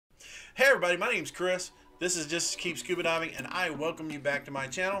Hey everybody, my name's Chris. This is Just Keep Scuba Diving, and I welcome you back to my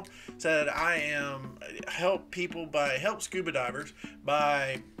channel. So that I help scuba divers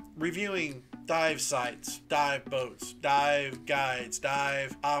by reviewing dive sites, dive boats, dive guides,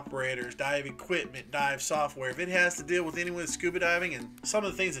 dive operators, dive equipment, dive software. If it has to deal with anyone with scuba diving and some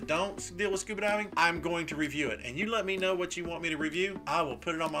of the things that don't deal with scuba diving, I'm going to review it. And you let me know what you want me to review. I will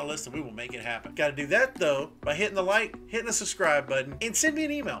put it on my list and we will make it happen. Got to do that though by hitting the like, hitting the subscribe button, and send me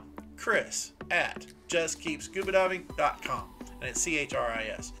an email. Chris@justkeepscubadiving.com, and it's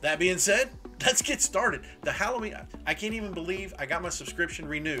CHRIS. That being said, let's get started. The Halloween, I can't even believe I got my subscription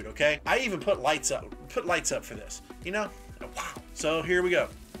renewed, okay? I even put lights up for this, you know? Wow. So here we go.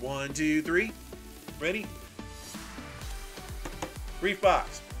 1, 2, 3. Ready?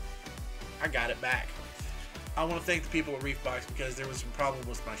 ReefBox. I got it back. I want to thank the people at ReefBox because there was some problem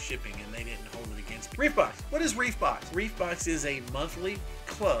with my shipping and they didn't hold it against me. ReefBox. What is ReefBox? ReefBox is a monthly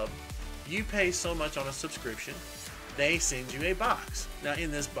club. You pay so much on a subscription, they send you a box. Now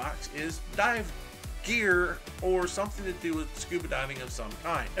in this box is dive gear or something to do with scuba diving of some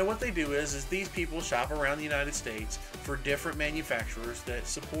kind. And what they do is these people shop around the United States for different manufacturers that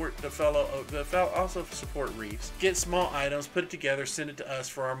support also support reefs, get small items, put it together, send it to us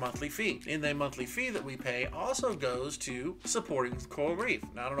for our monthly fee. And the monthly fee that we pay also goes to supporting Coral Reef.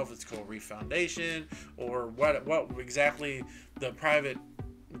 Now I don't know if it's Coral Reef Foundation or what exactly the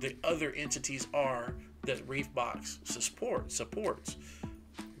other entities are that ReefBox supports.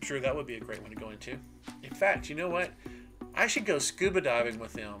 I'm sure that would be a great one to go into. In fact, you know what? I should go scuba diving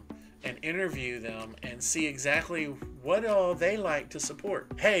with them and interview them and see exactly what all they like to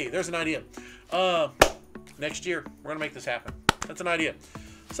support. Hey, there's an idea. Next year, we're gonna make this happen. That's an idea.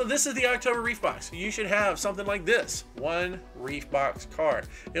 So this is the October ReefBox. You should have something like this. One ReefBox card.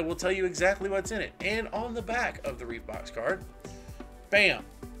 It will tell you exactly what's in it. And on the back of the ReefBox card, bam,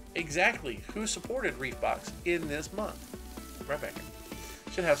 exactly who supported ReefBox in this month. Right back.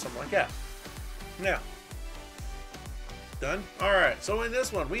 Should have something like that. Now, done? All right, so in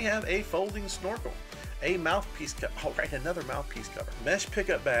this one, we have a folding snorkel, a mouthpiece cover, oh right, another mouthpiece cover, mesh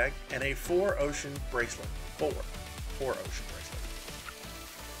pickup bag, and a 4-ocean bracelet. Four ocean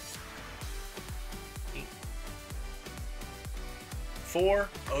bracelet.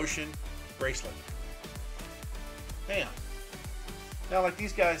 4-ocean bracelet. Bam. Now, like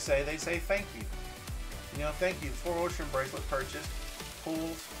these guys say, they say thank you. You know, thank you. 4-ocean bracelet purchased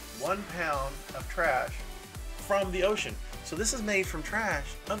pulls 1 pound of trash from the ocean. So this is made from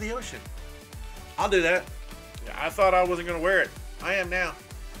trash of the ocean. I'll do that. I thought I wasn't going to wear it. I am now.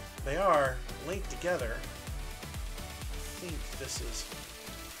 They are linked together. I think this is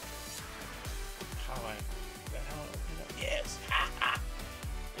how I open it up. Yes.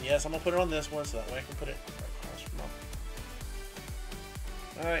 And yes, I'm going to put it on this one so that way I can put it across from mine.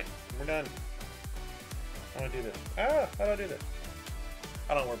 Alright, we're done. How do I do this? How do I do this?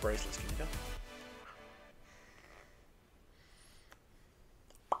 I don't wear bracelets, can you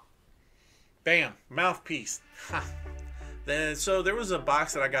tell? Bam, mouthpiece. So there was a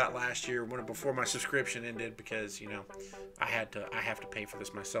box that I got last year before my subscription ended because, you know, I have to pay for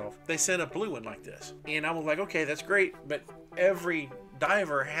this myself. They sent a blue one like this. And I was like, okay, that's great, but every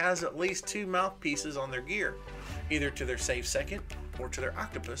diver has at least 2 mouthpieces on their gear, either to their safe second or to their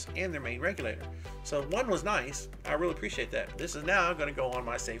octopus and their main regulator. So one was nice. I really appreciate that. This is now going to go on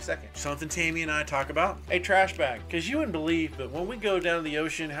my safe second. Something Tami and I talk about, a trash bag. Because you wouldn't believe, but when we go down to the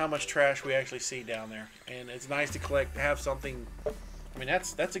ocean, how much trash we actually see down there. And it's nice to collect, have something. I mean,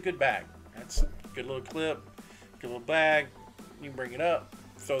 that's a good bag. That's a good little clip, good little bag. You can bring it up,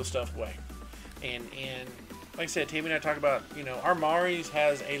 throw the stuff away. And like I said, Tami and I talk about, you know, our Maris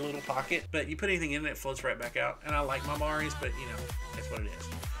has a little pocket, but you put anything in it, it floats right back out. And I like my Maris, but you know, that's what it is.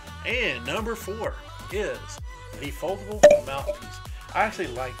 And number 4 is the foldable mouthpiece. I actually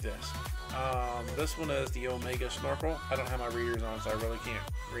like this. This one is the Omega snorkel. I don't have my readers on, so I really can't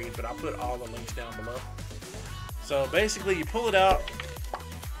read, but I'll put all the links down below. So basically, you pull it out,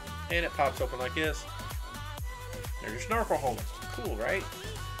 and it pops open like this. There's your snorkel holder. Cool, right?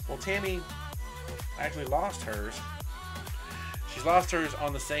 Well, Tami actually lost hers. She's lost hers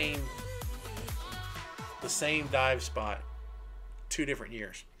on the same dive spot 2 different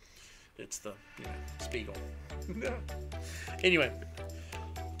years. It's the, you know, Spiegel. Anyway,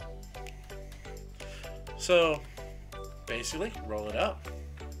 so basically roll it up.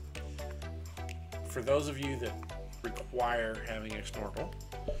 For those of you that require having a snorkel,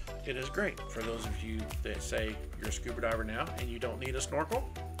 it is great. For those of you that say you're a scuba diver now and you don't need a snorkel,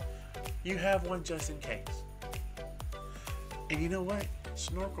 you have one just in case. And you know what?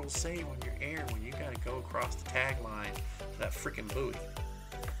 Snorkels save on your air when you gotta go across the tag line to that freaking buoy.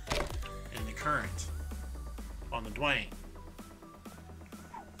 current on the Dwayne.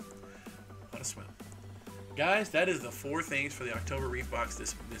 What a swim. Guys, that is the 4 things for the October ReefBox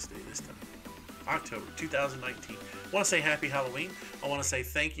this time. October 2019. I want to say happy Halloween. I want to say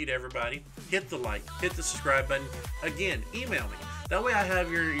thank you to everybody. Hit the like, hit the subscribe button. Again, email me. That way I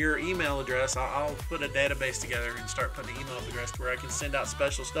have your email address. I'll put a database together and start putting an email address to where I can send out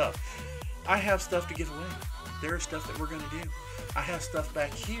special stuff. I have stuff to give away. There is stuff that we're going to do. I have stuff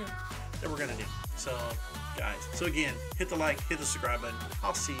back here that we're going to do. So, guys, so again, hit the like, hit the subscribe button.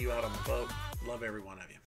 I'll see you out on the boat. Love every one of you.